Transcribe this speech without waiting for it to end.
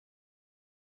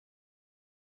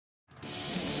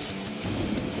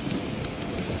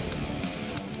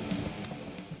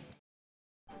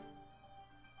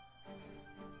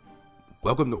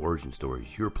Welcome to Origin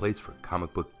Stories, your place for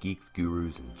comic book geeks,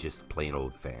 gurus, and just plain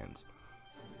old fans.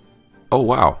 Oh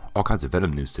wow, all kinds of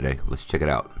Venom news today. Let's check it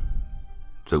out.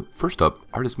 So first up,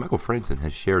 artist Michael Franson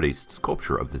has shared a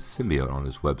sculpture of the symbiote on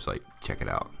his website. Check it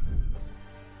out.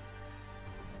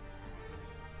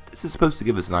 This is supposed to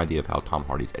give us an idea of how Tom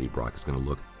Hardy's Eddie Brock is going to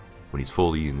look when he's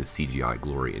fully in the CGI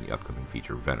glory in the upcoming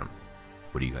feature Venom.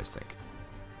 What do you guys think?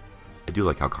 I do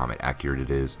like how comic accurate it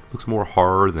is. Looks more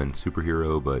horror than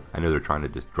superhero, but I know they're trying to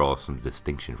just draw some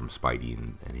distinction from Spidey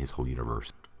and his whole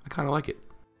universe. I kind of like it.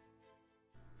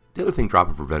 The other thing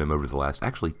dropping for Venom over the last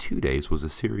actually 2 days was a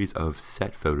series of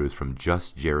set photos from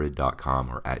justjared.com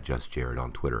or @justjared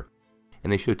on Twitter.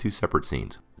 And they showed two separate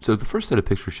scenes. So the first set of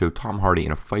pictures showed Tom Hardy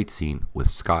in a fight scene with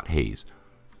Scott Hayes.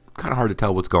 Kind of hard to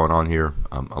tell what's going on here.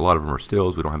 A lot of them are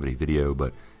stills, we don't have any video,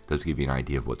 but it does give you an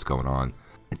idea of what's going on.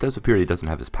 It does appear he doesn't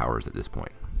have his powers at this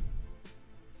point.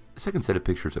 The second set of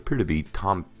pictures appear to be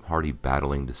Tom Hardy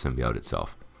battling the symbiote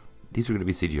itself. These are going to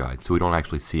be CGI'd, so we don't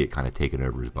actually see it kind of taking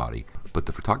over his body. But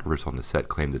the photographers on the set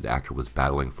claimed that the actor was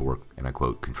battling for, and I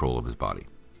quote, control of his body.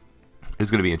 It's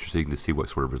going to be interesting to see what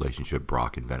sort of relationship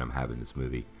Brock and Venom have in this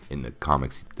movie. In the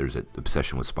comics, there's an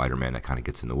obsession with Spider-Man that kind of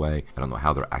gets in the way. I don't know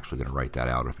how they're actually going to write that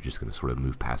out, or if they're just going to sort of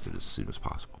move past it as soon as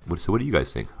possible. So what do you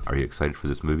guys think? Are you excited for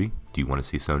this movie? Do you want to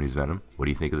see Sony's Venom? What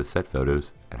do you think of the set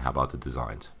photos? And how about the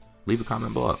designs? Leave a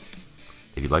comment below.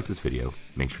 If you like this video,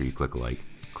 make sure you click like,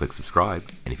 click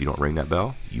subscribe, and if you don't ring that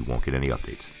bell, you won't get any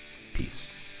updates. Peace.